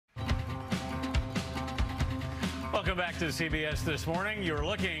Welcome back to CBS This Morning. You're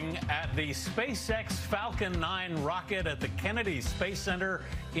looking at the SpaceX Falcon 9 rocket at the Kennedy Space Center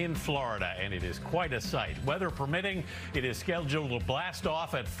in Florida, and it is quite a sight. Weather permitting, it is scheduled to blast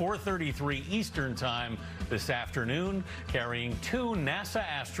off at 4:33 Eastern Time this afternoon, carrying 2 NASA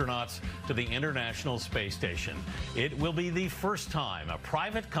astronauts to the International Space Station. It will be the first time a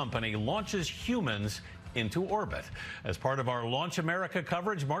private company launches humans into orbit. As part of our Launch America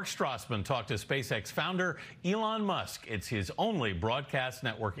coverage, Mark Strassmann talked to SpaceX founder Elon Musk. It's his only broadcast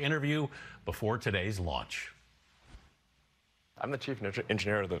network interview before today's launch. I'm the chief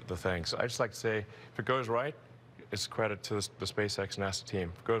engineer of the thing, so I just like to say, if it goes right, it's credit to the SpaceX NASA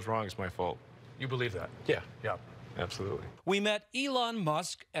team. If it goes wrong, it's my fault. You believe that? Yeah. Yeah. Absolutely. We met Elon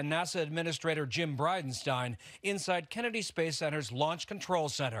Musk and NASA Administrator Jim Bridenstine inside Kennedy Space Center's Launch Control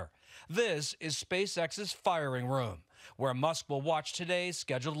Center. This is SpaceX's firing room, where Musk will watch today's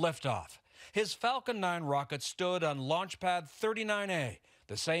scheduled liftoff. His Falcon 9 rocket stood on Launch Pad 39A,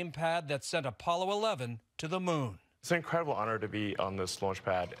 the same pad that sent Apollo 11 to the moon. It's an incredible honor to be on this launch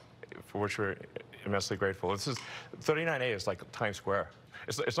pad, for which we're immensely grateful. 39A is like Times Square.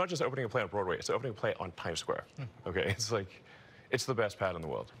 It's not just opening a play on Broadway, it's opening a play on Times Square. Okay, it's the best pad in the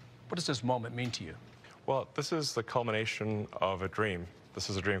world. What does this moment mean to you? Well, this is the culmination of a dream. This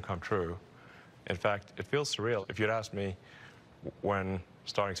is a dream come true. In fact, it feels surreal. If you'd asked me when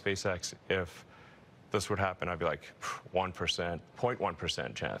starting SpaceX if this would happen, I'd be like 1%,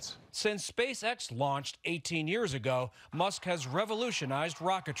 0.1% chance. Since SpaceX launched 18 years ago, Musk has revolutionized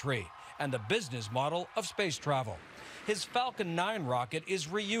rocketry and the business model of space travel. His Falcon 9 rocket is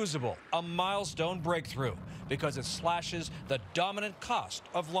reusable, a milestone breakthrough, because it slashes the dominant cost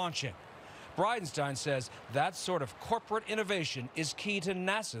of launching. Bridenstine says that sort of corporate innovation is key to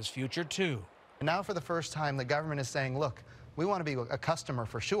NASA's future, too. Now, for the first time, the government is saying, look, we want to be a customer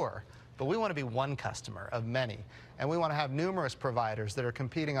for sure, but we want to be one customer of many. And we want to have numerous providers that are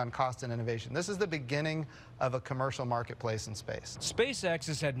competing on cost and innovation. This is the beginning of a commercial marketplace in space. SpaceX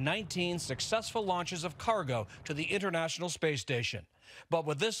has had 19 successful launches of cargo to the International Space Station. But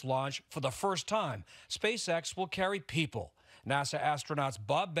with this launch, for the first time, SpaceX will carry people. NASA astronauts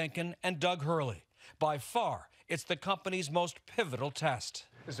Bob Behnken and Doug Hurley. By far, it's the company's most pivotal test.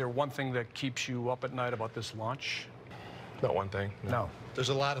 Is there one thing that keeps you up at night about this launch? Not one thing. No. There's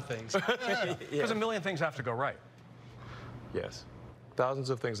a lot of things. Because a million things have to go right. Yes. Thousands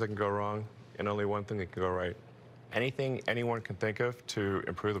of things that can go wrong, and only one thing that can go right. Anything anyone can think of to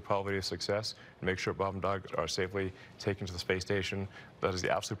improve the probability of success and make sure Bob and Doug are safely taken to the space station, that is the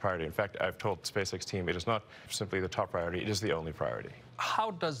absolute priority. In fact, I've told the SpaceX team it is not simply the top priority, it is the only priority.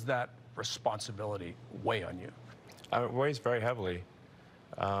 How does that responsibility weigh on you? It weighs very heavily.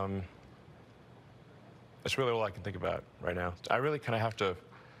 It's really all I can think about right now. I really have to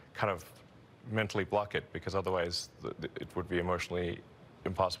mentally block it, because otherwise it would be emotionally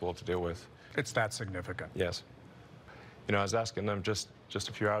impossible to deal with. It's that significant. Yes. You know, I was asking them just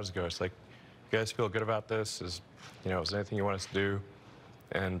a few hours ago, it's like, you guys feel good about this? Is there anything you want us to do?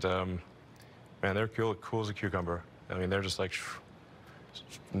 And man, they're cool as a cucumber. I mean, they're just like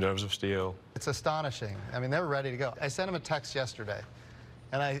nerves of steel. It's astonishing. I mean, they're ready to go. I sent them a text yesterday,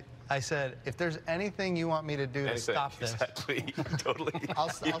 and I said, if there's anything you want me to do to stop this, exactly, totally.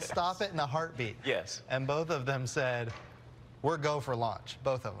 I'll stop it in a heartbeat. Yes. And both of them said, we're go for launch,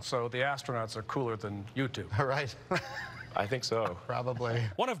 both of them. So the astronauts are cooler than you two. Right. I think so. Probably.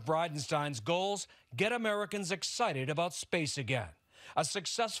 One of Bridenstine's goals, get Americans excited about space again. A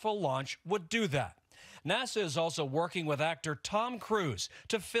successful launch would do that. NASA is also working with actor Tom Cruise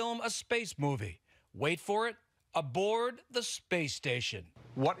to film a space movie. Wait for it, aboard the space station.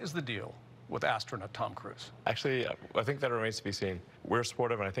 What is the deal with astronaut Tom Cruise? Actually, I think that remains to be seen. We're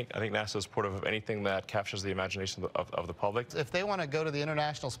supportive, and I think NASA is supportive of anything that captures the imagination of the public. If they want to go to the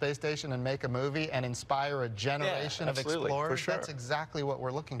International Space Station and make a movie and inspire a generation of explorers, for sure. That's exactly what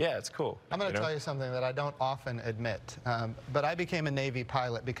we're looking for. Yeah, it's cool. I'm going to tell you something that I don't often admit, but I became a Navy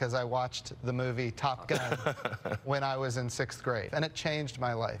pilot because I watched the movie Top Gun when I was in 6th grade, and it changed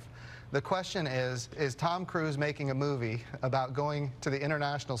my life. The question is Tom Cruise making a movie about going to the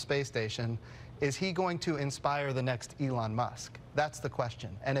International Space Station, is he going to inspire the next Elon Musk? That's the question.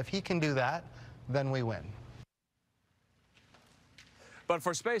 And if he can do that, then we win. But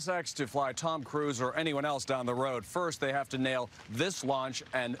for SpaceX to fly Tom Cruise or anyone else down the road, first they have to nail this launch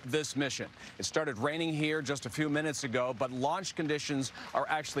and this mission. It started raining here just a few minutes ago, but launch conditions are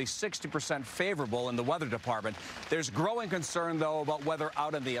actually 60% favorable in the weather department. There's growing concern, though, about weather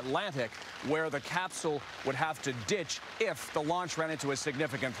out in the Atlantic, where the capsule would have to ditch if the launch ran into a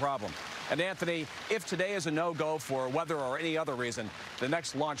significant problem. And Anthony, if today is a no-go for weather or any other reason, the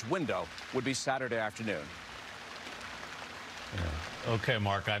next launch window would be Saturday afternoon. Okay,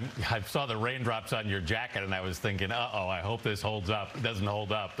 Mark, I saw the raindrops on your jacket, and I was thinking, uh-oh, I hope this holds up. It doesn't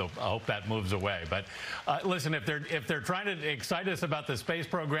hold up. I hope that moves away. But listen, if they're trying to excite us about the space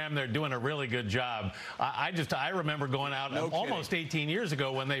program, they're doing a really good job. I remember going out almost 18 years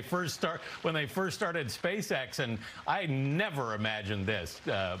ago when they first started SpaceX, and I never imagined this,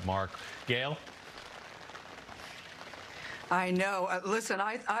 Mark. Gail? I know. Listen,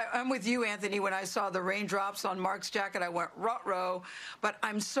 I'm with you, Anthony. When I saw the raindrops on Mark's jacket, I went, ruh-roh. But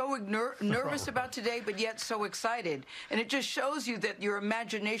I'm so nervous about today, but yet so excited. And it just shows you that your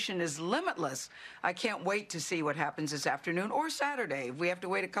imagination is limitless. I can't wait to see what happens this afternoon or Saturday. If we have to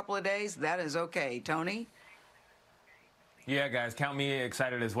wait a couple of days, that is okay. Tony? Yeah, guys, count me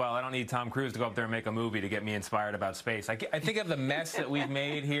excited as well. I don't need Tom Cruise to go up there and make a movie to get me inspired about space. I think of the mess that we've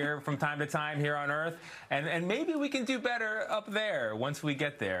made here from time to time here on Earth, and maybe we can do better up there once we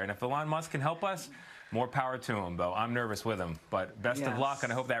get there. And if Elon Musk can help us, more power to him, though. I'm nervous with him. But best of luck,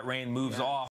 and I hope that rain moves off.